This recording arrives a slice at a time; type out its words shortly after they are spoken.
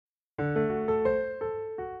You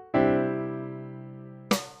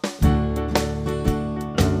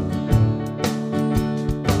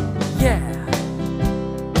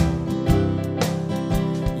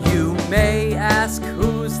may ask,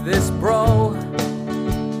 who's this bro?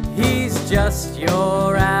 He's just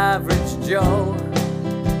your average Joe.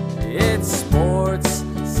 It's sports,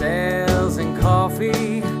 sales, and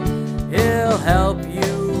coffee. He'll help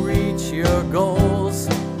you reach your goals.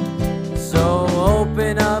 So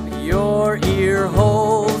open up your ear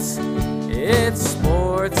holes. It's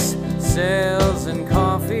sports, sales, and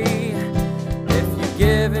coffee. If you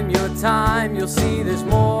give him your time, you'll see there's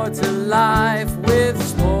more to life with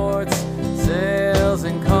sports, sales,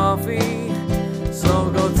 and coffee. So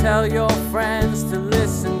go tell your friends to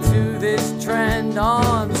listen to this trend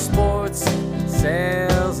on sports,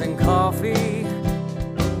 sales, and coffee.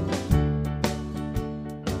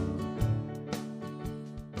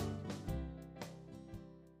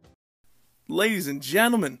 Ladies and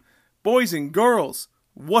gentlemen, boys and girls,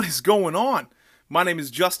 what is going on? My name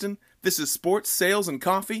is Justin. This is Sports, Sales, and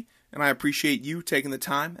Coffee, and I appreciate you taking the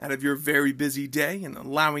time out of your very busy day and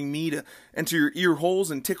allowing me to enter your ear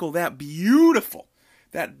holes and tickle that beautiful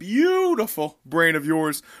brain of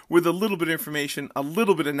yours with a little bit of information, a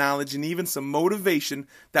little bit of knowledge, and even some motivation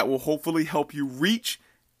that will hopefully help you reach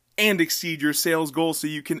and exceed your sales goals so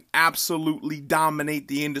you can absolutely dominate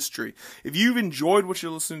the industry. If you've enjoyed what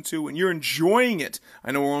you're listening to and you're enjoying it,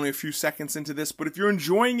 I know we're only a few seconds into this, but if you're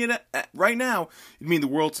enjoying it right now, it'd mean the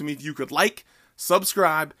world to me if you could like,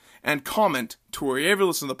 subscribe, and comment to wherever you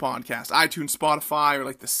listen to the podcast, iTunes, Spotify, or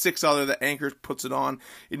like the 6 other that Anchor puts it on.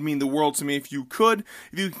 It'd mean the world to me if you could.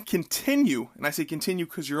 If you can continue, and I say continue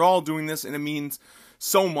because you're all doing this, and it means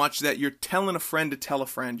so much that you're telling a friend to tell a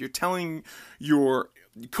friend. You're telling your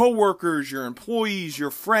coworkers, your employees,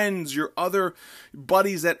 your friends, your other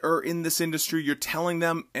buddies that are in this industry. You're telling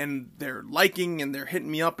them, and they're liking, and they're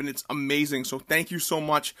hitting me up, and it's amazing. So thank you so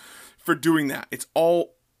much for doing that. It's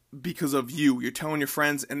all because of you. You're telling your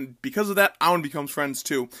friends, and because of that, I want to become friends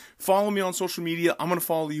too. Follow me on social media. I'm going to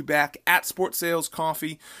follow you back at Sports Sales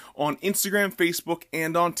Coffee on Instagram, Facebook,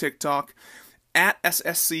 and on TikTok, at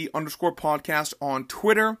SSC_podcast on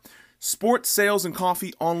Twitter, Sports Sales and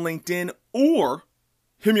Coffee on LinkedIn, or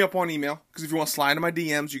hit me up on email, because if you want to slide into my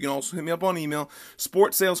DMs, you can also hit me up on email,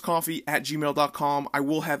 sportsalescoffee@gmail.com. I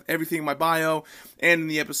will have everything in my bio and in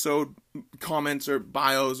the episode comments or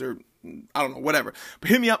bios or I don't know, whatever. But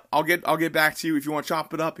hit me up. I'll get back to you if you want to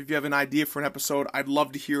chop it up. If you have an idea for an episode, I'd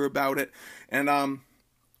love to hear about it. And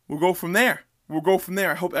we'll go from there.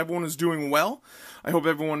 I hope everyone is doing well. I hope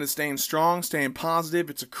everyone is staying strong, staying positive.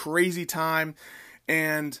 It's a crazy time,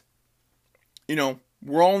 and you know,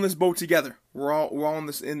 we're all in this boat together. We're all in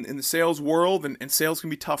this in the sales world, and sales can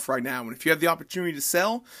be tough right now. And if you have the opportunity to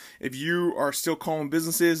sell, if you are still calling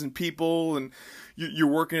businesses and people, and you're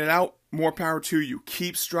working it out, more power to you.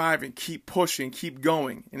 Keep striving, keep pushing, keep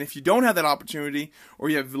going. And if you don't have that opportunity, or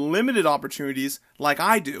you have limited opportunities like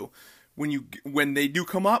I do, when they do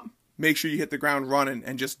come up, make sure you hit the ground running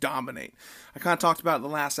and just dominate. I kind of talked about it in the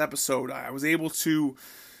last episode. I was able to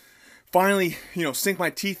finally, sink my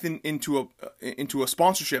teeth into a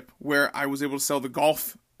sponsorship where I was able to sell the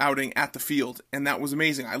golf outing at the field, and that was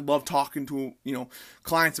amazing. I love talking to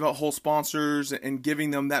clients about whole sponsors and giving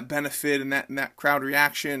them that benefit and that crowd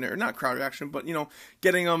reaction, or not crowd reaction, but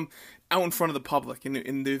getting them out in front of the public.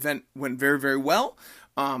 And the event went very, very well.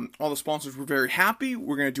 All the sponsors were very happy.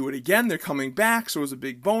 We're going to do it again. They're coming back, so it was a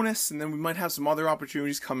big bonus, and then we might have some other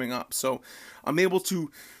opportunities coming up. So I'm able to,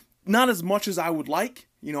 not as much as I would like.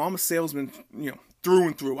 I'm a salesman, through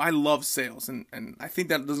and through. I love sales, and I think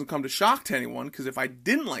that doesn't come to shock to anyone, because if I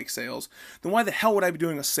didn't like sales, then why the hell would I be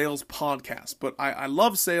doing a sales podcast? But I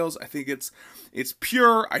love sales. I think it's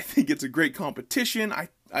pure. I think it's a great competition.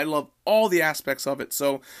 I love all the aspects of it.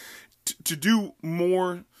 So to do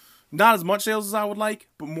more, not as much sales as I would like,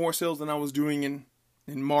 but more sales than I was doing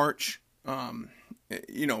in March,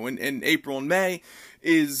 in April and May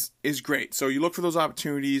is great. So you look for those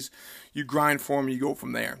opportunities, you grind for them, you go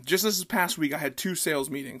from there. Just this past week, I had 2 sales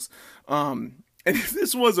meetings. And if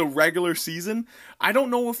this was a regular season, I don't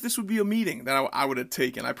know if this would be a meeting that I would have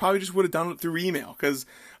taken. I probably just would have done it through email, because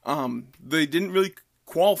they didn't really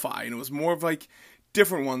qualify, and it was more of like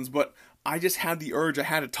different ones. But I just had the urge. I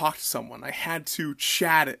had to talk to someone. I had to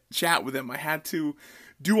chat with them. I had to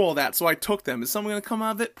do all that, so I took them. Is something going to come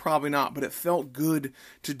out of it? Probably not, but it felt good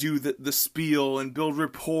to do the spiel and build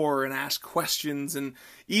rapport and ask questions. And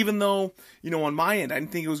even though, on my end, I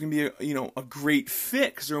didn't think it was going to be a great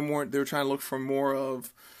fit, because they were trying to look for more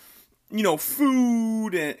of,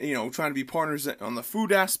 food and, trying to be partners on the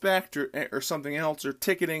food aspect or something else, or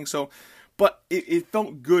ticketing. So, But it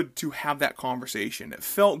felt good to have that conversation. It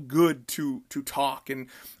felt good to talk, and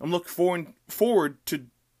I'm looking forward to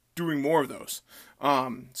doing more of those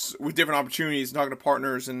with different opportunities, talking to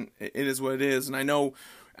partners, and it is what it is. And I know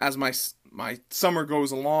as my summer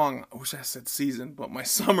goes along, I wish I said season, but my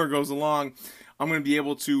summer goes along, I'm going to be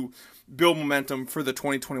able to build momentum for the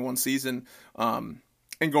 2021 season and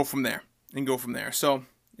go from there. So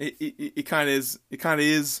it kind of is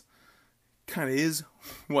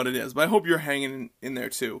what it is. But I hope you're hanging in there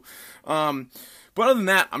too. But other than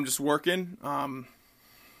that, I'm just working, coming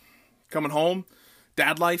home,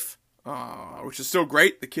 dad life, which is still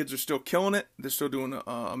great. The kids are still killing it. They're still doing an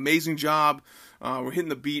amazing job. We're hitting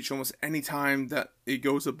the beach almost any time that it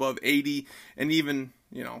goes above 80, and even,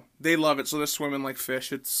 they love it. So they're swimming like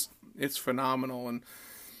fish. It's phenomenal, and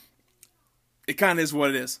it kind of is what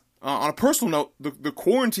it is. On a personal note, the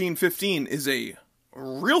Quarantine 15 is a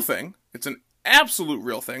real thing. It's an absolute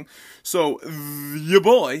real thing. So your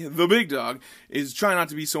boy, the big dog, is trying not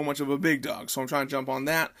to be so much of a big dog. So I'm trying to jump on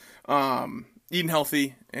that. Eating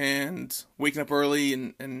healthy and waking up early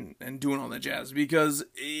and doing all that jazz, because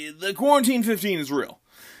the Quarantine 15 is real.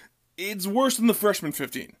 It's worse than the Freshman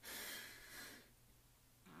 15.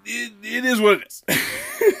 It is what it is.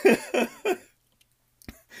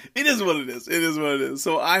 It is what it is. It is what it is.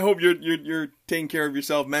 So I hope you're taking care of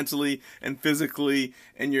yourself mentally and physically,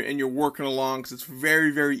 and you're working along, because it's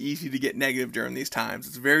very, very easy to get negative during these times.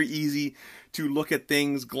 It's very easy to look at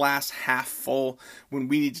things glass half full when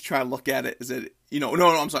we need to try to look at it as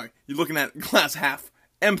I'm sorry. You're looking at glass half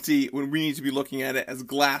empty when we need to be looking at it as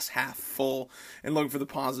glass half full and looking for the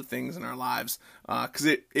positive things in our lives, because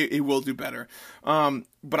it will do better.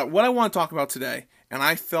 But what I want to talk about today, and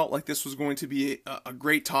I felt like this was going to be a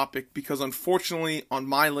great topic, because unfortunately on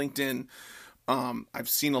my LinkedIn, I've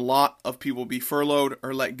seen a lot of people be furloughed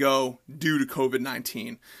or let go due to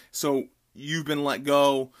COVID-19. So you've been let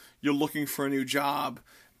go, you're looking for a new job,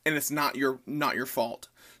 and it's not your fault.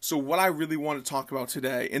 So what I really want to talk about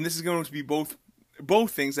today, and this is going to be both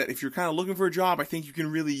things, that if you're kind of looking for a job, I think you can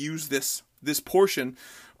really use this portion,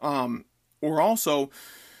 or also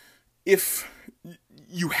if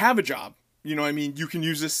you have a job, you can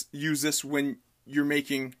use this when you're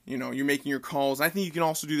making your calls. I think you can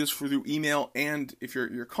also do this through email, and if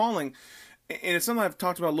you're calling, and it's something I've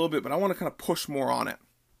talked about a little bit, but I want to kind of push more on it.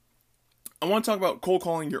 I want to talk about cold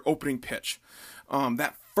calling your opening pitch.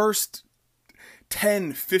 That first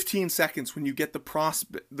 10, 15 seconds when you get the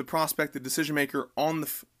prospect, the decision maker on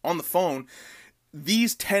the phone,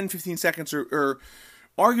 these 10, 15 seconds are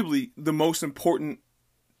arguably the most important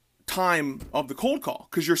time of the cold call,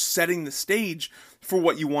 because you're setting the stage for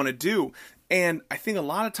what you want to do. And I think a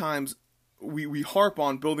lot of times we harp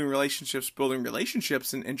on building relationships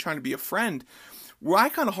and trying to be a friend. Where I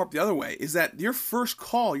kind of harp the other way is that your first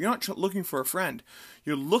call, you're not looking for a friend.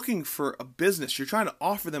 You're looking for a business. You're trying to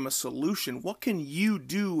offer them a solution. What can you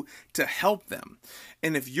do to help them?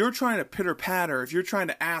 And if you're trying to pitter patter, if you're trying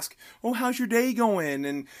to ask, oh, how's your day going?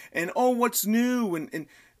 And oh, what's new? And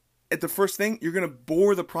at the first thing, you're going to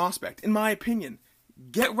bore the prospect, in my opinion.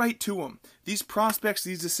 Get right to them. These prospects,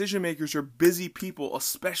 these decision makers are busy people,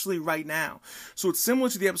 especially right now. So it's similar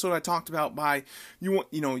to the episode I talked about you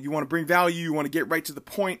want to bring value, you want to get right to the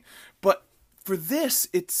point. But for this,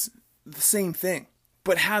 it's the same thing.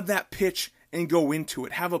 But have that pitch and go into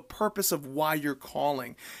it. Have a purpose of why you're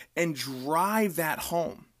calling and drive that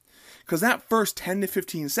home. Because that first 10 to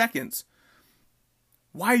 15 seconds,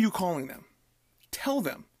 why are you calling them? Tell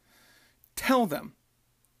them.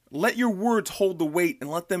 Let your words hold the weight,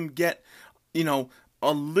 and let them get,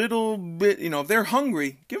 a little bit, if they're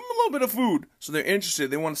hungry, give them a little bit of food so they're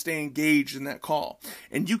interested. They want to stay engaged in that call.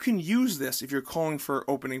 And you can use this if you're calling for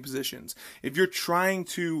opening positions. If you're trying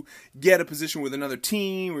to get a position with another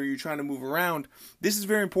team, or you're trying to move around, this is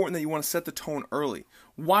very important that you want to set the tone early.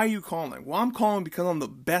 Why are you calling? Well, I'm calling because I'm the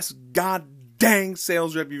best god dang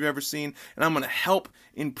sales rep you've ever seen, and I'm going to help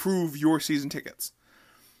improve your season tickets.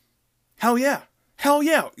 Hell yeah.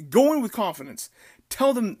 Go in with confidence.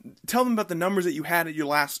 Tell them about the numbers that you had at your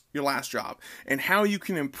last job, and how you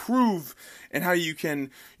can improve, and how you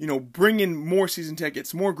can, bring in more season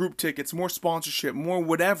tickets, more group tickets, more sponsorship, more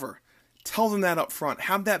whatever. Tell them that up front.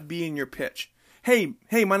 Have that be in your pitch. Hey,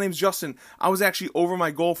 my name's Justin. I was actually over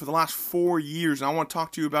my goal for the last 4 years, and I want to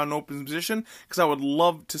talk to you about an open position, because I would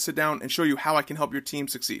love to sit down and show you how I can help your team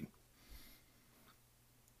succeed.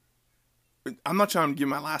 I'm not trying to give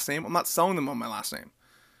my last name. I'm not selling them on my last name.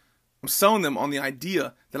 I'm selling them on the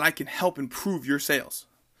idea that I can help improve your sales,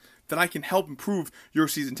 that I can help improve your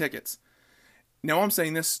season tickets. Now, I'm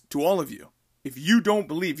saying this to all of you. If you don't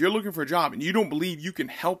believe, you're looking for a job and you don't believe you can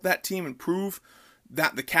help that team improve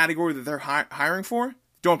the category that they're hiring for,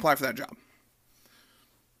 don't apply for that job.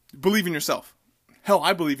 Believe in yourself. Hell,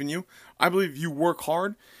 I believe in you. I believe if you work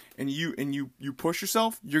hard and you push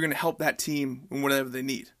yourself, you're going to help that team in whatever they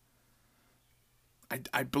need.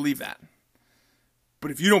 I believe that.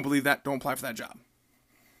 But if you don't believe that, don't apply for that job.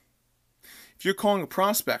 If you're calling a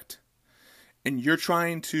prospect and you're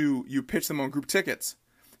trying to, you pitch them on group tickets.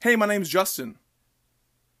 Hey, my name's Justin.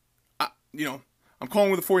 I'm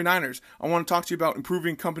calling with the 49ers. I want to talk to you about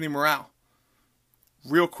improving company morale.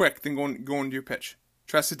 Real quick, then go into your pitch.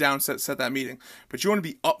 Try to sit down and set that meeting. But you want to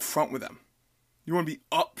be upfront with them. You want to be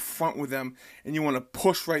upfront with them, and you want to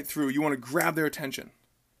push right through. You want to grab their attention.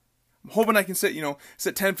 I'm hoping I can sit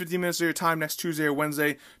 10, 15 minutes of your time next Tuesday or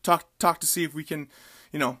Wednesday, talk to see if we can,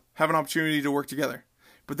 have an opportunity to work together.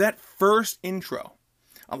 But that first intro,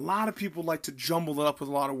 a lot of people like to jumble it up with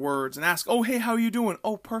a lot of words and ask, oh, hey, how are you doing?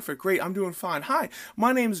 Oh, perfect, great, I'm doing fine. Hi,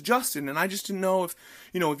 my name's Justin, and I just didn't know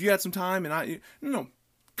if you had some time, and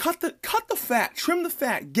cut the fat, trim the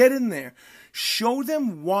fat, get in there. Show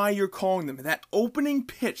them why you're calling them. That opening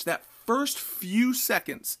pitch, that first few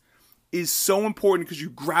seconds is so important because you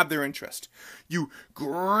grab their interest. You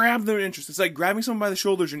grab their interest. It's like grabbing someone by the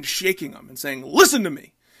shoulders and shaking them and saying, listen to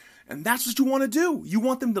me. And that's what you want to do. You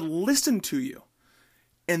want them to listen to you.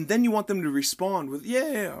 And then you want them to respond with,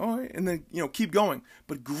 yeah, all right. And then, keep going.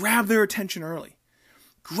 But grab their attention early.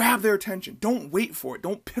 Grab their attention. Don't wait for it.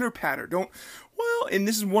 Don't pitter-patter. And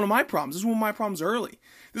this is one of my problems. This is one of my problems early.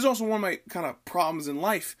 This is also one of my kind of problems in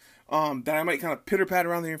life that I might kind of pitter-patter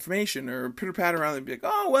around the information or pitter-patter around and be like,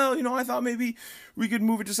 oh, well, I thought maybe we could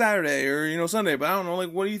move it to Saturday or, Sunday, but I don't know,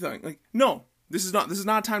 what do you think? No, this is not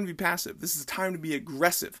a time to be passive. This is a time to be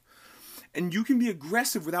aggressive. And you can be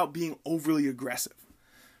aggressive without being overly aggressive.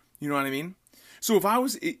 You know what I mean? So if I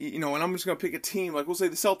was, and I'm just going to pick a team, like we'll say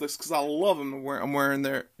the Celtics, because I love them. I'm wearing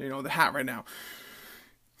their, the hat right now.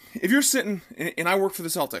 If you're sitting, and I work for the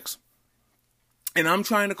Celtics, and I'm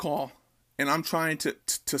trying to call, and I'm trying to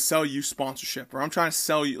sell you sponsorship, or I'm trying to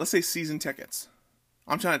sell you, let's say season tickets.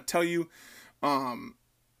 I'm trying to tell you, and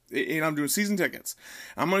I'm doing season tickets.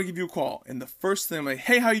 I'm going to give you a call, and the first thing I'm like,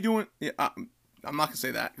 hey, how you doing? I'm not going to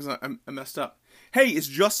say that, because I messed up. Hey, it's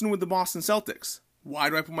Justin with the Boston Celtics.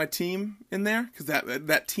 Why do I put my team in there? Because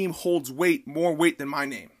that team holds more weight than my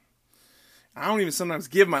name. I don't even sometimes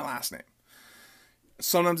give my last name.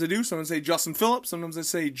 Sometimes I do. Sometimes I say Justin Phillips. Sometimes I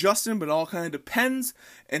say Justin, but it all kind of depends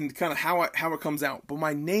and kind of how it comes out. But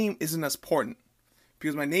my name isn't as important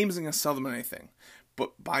because my name isn't going to sell them anything.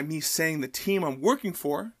 But by me saying the team I'm working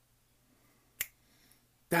for,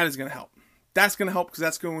 that is going to help. That's going to help because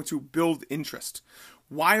that's going to build interest.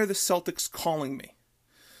 Why are the Celtics calling me?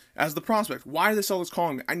 As the prospect, why are the Celtics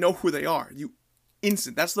calling me? I know who they are.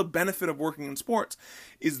 That's the benefit of working in sports.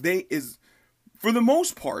 Is for the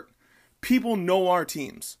most part, people know our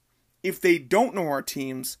teams. If they don't know our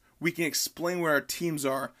teams, we can explain where our teams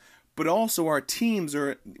are. But also our teams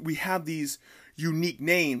we have these unique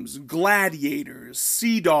names: Gladiators,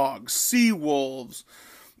 Sea Dogs, Sea Wolves,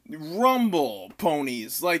 Rumble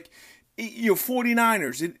Ponies,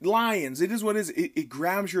 49ers, Lions. It is what it is. It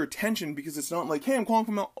grabs your attention because it's not like, hey, I'm calling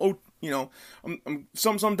from I'm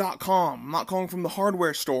some.com. I'm not calling from the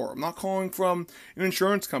hardware store. I'm not calling from an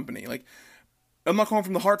insurance company. I'm not calling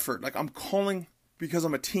from the Hartford. I'm calling because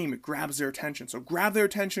I'm a team. It grabs their attention. So grab their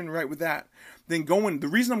attention right with that. Then the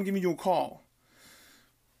reason I'm giving you a call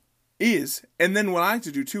is, and then what I have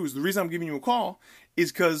to do too is the reason I'm giving you a call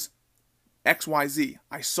is because XYZ.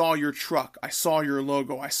 I saw your truck. I saw your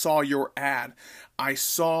logo. I saw your ad. I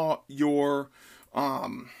saw your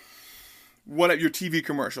your TV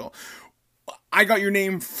commercial. I got your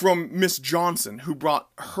name from Miss Johnson, who brought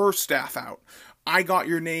her staff out. I got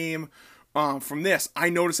your name from this. I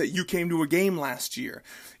noticed that you came to a game last year.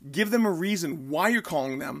 Give them a reason why you're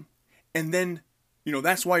calling them, and then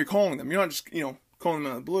that's why you're calling them. You're not just calling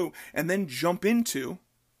them out of the blue, and then jump into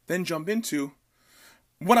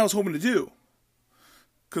what I was hoping to do.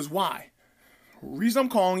 Because why? The reason I'm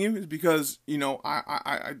calling you is because,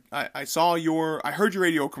 I heard your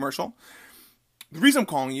radio commercial. The reason I'm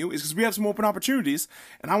calling you is because we have some open opportunities,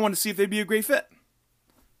 and I want to see if they'd be a great fit.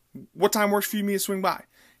 What time works for you, me to swing by?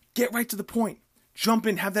 Get right to the point. Jump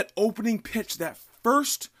in, have that opening pitch, that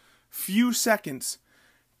first few seconds.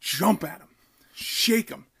 Jump at them. Shake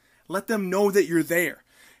them. Let them know that you're there.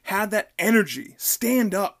 Have that energy.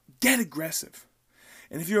 Stand up. Get aggressive.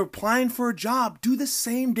 And if you're applying for a job, do the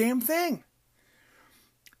same damn thing.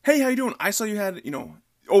 Hey, how you doing? I saw you had,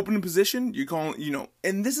 open position. You call,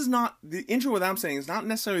 and this is not, the intro what I'm saying is not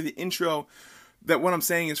necessarily the intro that what I'm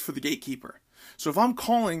saying is for the gatekeeper. So if I'm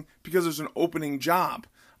calling because there's an opening job,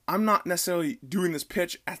 I'm not necessarily doing this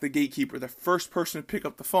pitch at the gatekeeper, the first person to pick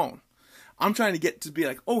up the phone. I'm trying to get to be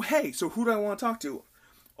like, oh, hey, so who do I want to talk to?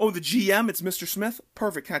 Oh, the GM, it's Mr. Smith.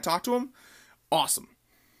 Perfect. Can I talk to him? Awesome.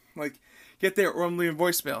 Like, get there, or I'm leaving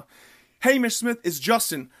voicemail. Hey, Mr. Smith, it's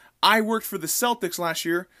Justin. I worked for the Celtics last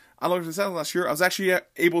year. I was actually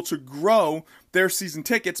able to grow their season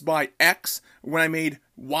tickets by X when I made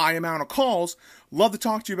Y amount of calls. Love to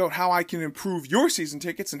talk to you about how I can improve your season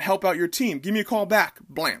tickets and help out your team. Give me a call back.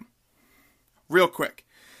 Blam. Real quick.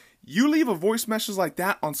 You leave a voice message like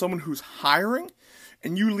that on someone who's hiring,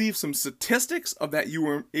 and you leave some statistics of that you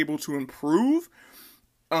were able to improve.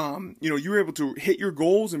 You were able to hit your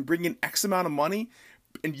goals and bring in X amount of money,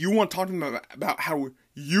 and you want to talk to them about how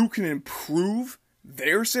you can improve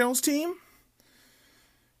their sales team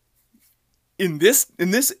in this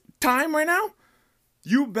time right now,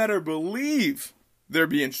 you better believe they'd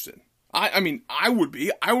be interested. I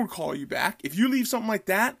would call you back if you leave something like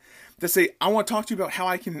that say, I want to talk to you about how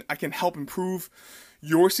I can help improve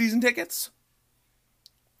your season tickets.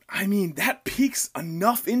 I mean, that piques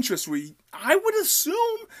enough interest where I would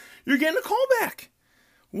assume you're getting a call back.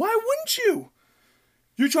 Why wouldn't you?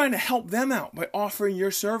 You're trying to help them out by offering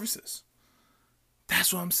your services.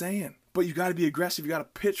 That's what I'm saying. But you got to be aggressive. You got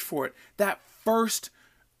to pitch for it. That first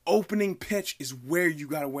opening pitch is where you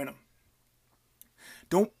got to win them.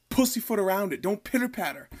 Don't pussyfoot around it. Don't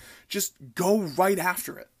pitter-patter. Just go right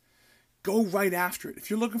after it. Go right after it.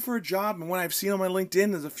 If you're looking for a job, and what I've seen on my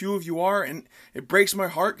LinkedIn, there's a few of you are, and it breaks my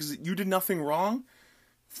heart because you did nothing wrong,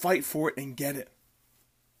 fight for it and get it.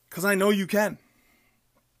 Because I know you can.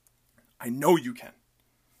 I know you can.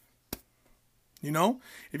 You know?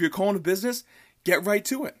 If you're calling a business, get right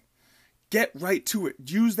to it. Get right to it.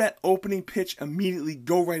 Use that opening pitch immediately.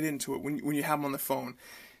 Go right into it when you have them on the phone.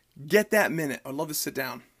 Get that minute. I'd love to sit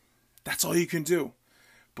down. That's all you can do.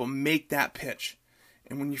 But make that pitch.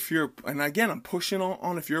 And and again, I'm pushing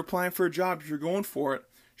on if you're applying for a job, if you're going for it,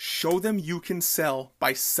 show them you can sell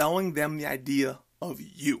by selling them the idea of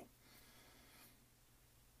you.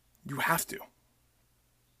 You have to.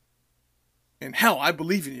 And hell, I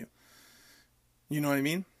believe in you. You know what I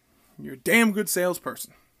mean? You're a damn good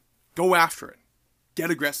salesperson. Go after it.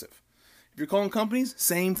 Get aggressive. If you're calling companies,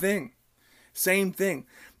 same thing. Same thing.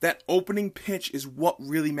 That opening pitch is what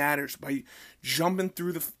really matters. By cutting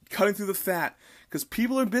through the fat. Because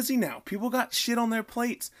people are busy now. People got shit on their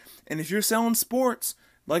plates. And if you're selling sports,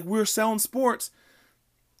 like we're selling sports,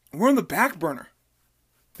 we're on the back burner.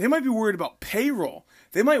 They might be worried about payroll.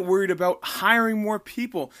 They might be worried about hiring more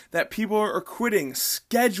people. That people are quitting,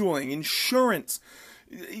 scheduling, insurance.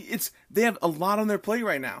 They have a lot on their plate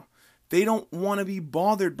right now. They don't want to be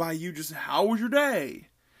bothered by you just, how was your day?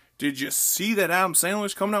 Did you see that Adam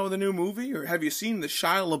Sandler's coming out with a new movie? Or have you seen the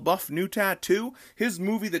Shia LaBeouf new tattoo? His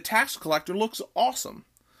movie, The Tax Collector, looks awesome.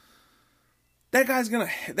 That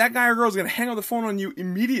guy or girl is gonna hang up the phone on you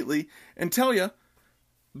immediately and tell you,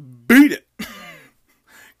 beat it.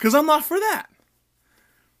 Because I'm not for that.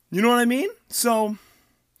 You know what I mean? So,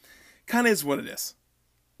 kind of is what it is.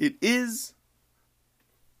 It is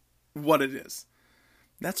what it is.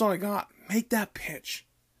 That's all I got. Make that pitch.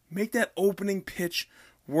 Make that opening pitch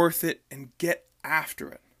worth it and get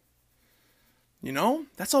after it. You know?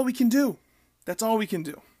 That's all we can do. That's all we can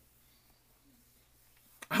do.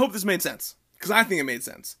 I hope this made sense. Because I think it made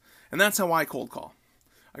sense. And that's how I cold call.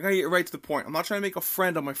 I gotta get right to the point. I'm not trying to make a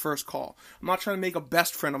friend on my first call. I'm not trying to make a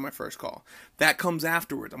best friend on my first call. That comes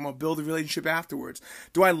afterwards. I'm gonna build a relationship afterwards.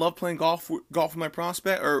 Do I love playing golf with my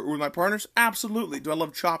prospect or with my partners? Absolutely. Do I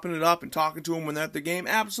love chopping it up and talking to them when they're at the game?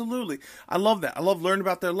 Absolutely. I love that. I love learning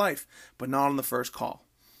about their life. But not on the first call.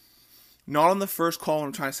 Not on the first call when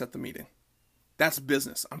I'm trying to set the meeting. That's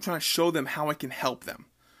business. I'm trying to show them how I can help them.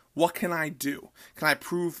 What can I do? Can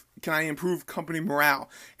I improve company morale?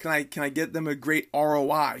 Can I get them a great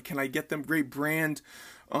ROI? Can I get them great brand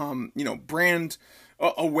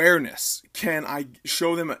awareness? Can I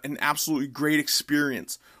show them an absolutely great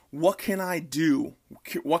experience? What can I do?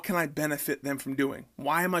 What can I benefit them from doing?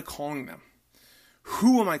 Why am I calling them?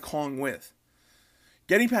 Who am I calling with?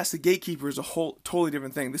 Getting past the gatekeeper is a whole totally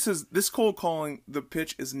different thing. This cold calling, the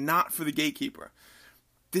pitch is not for the gatekeeper.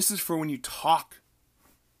 This is for when you talk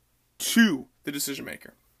to the decision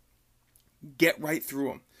maker. Get right through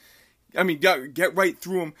them. I mean, get right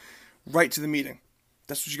through them, right to the meeting.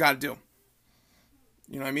 That's what you got to do.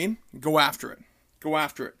 You know what I mean? Go after it. Go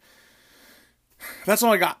after it. That's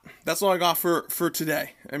all I got. That's all I got for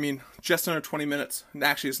today. I mean, just under 20 minutes.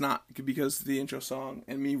 Actually, it's not, because the intro song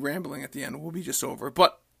and me rambling at the end will be just over.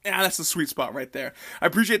 But yeah, that's the sweet spot right there. I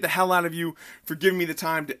appreciate the hell out of you for giving me the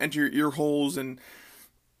time to enter your ear holes and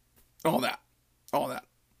all that. All that.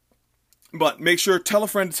 But make sure, tell a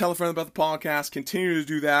friend about the podcast. Continue to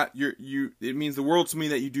do that. It means the world to me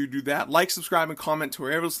that you do that. Like, subscribe, and comment to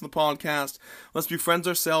wherever you listen to the podcast. Let's be friends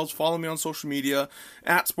ourselves. Follow me on social media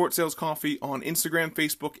at Sports Sales Coffee on Instagram,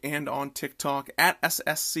 Facebook, and on TikTok. At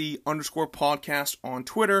SSC_podcast on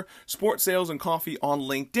Twitter. Sports Sales and Coffee on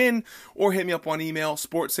LinkedIn. Or hit me up on email,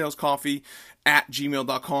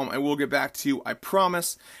 sportsalescoffee@gmail.com. I will get back to you, I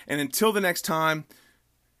promise. And until the next time,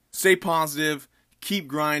 stay positive. Keep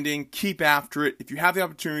grinding. Keep after it. If you have the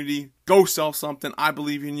opportunity, go sell something. I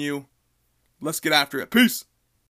believe in you. Let's get after it. Peace.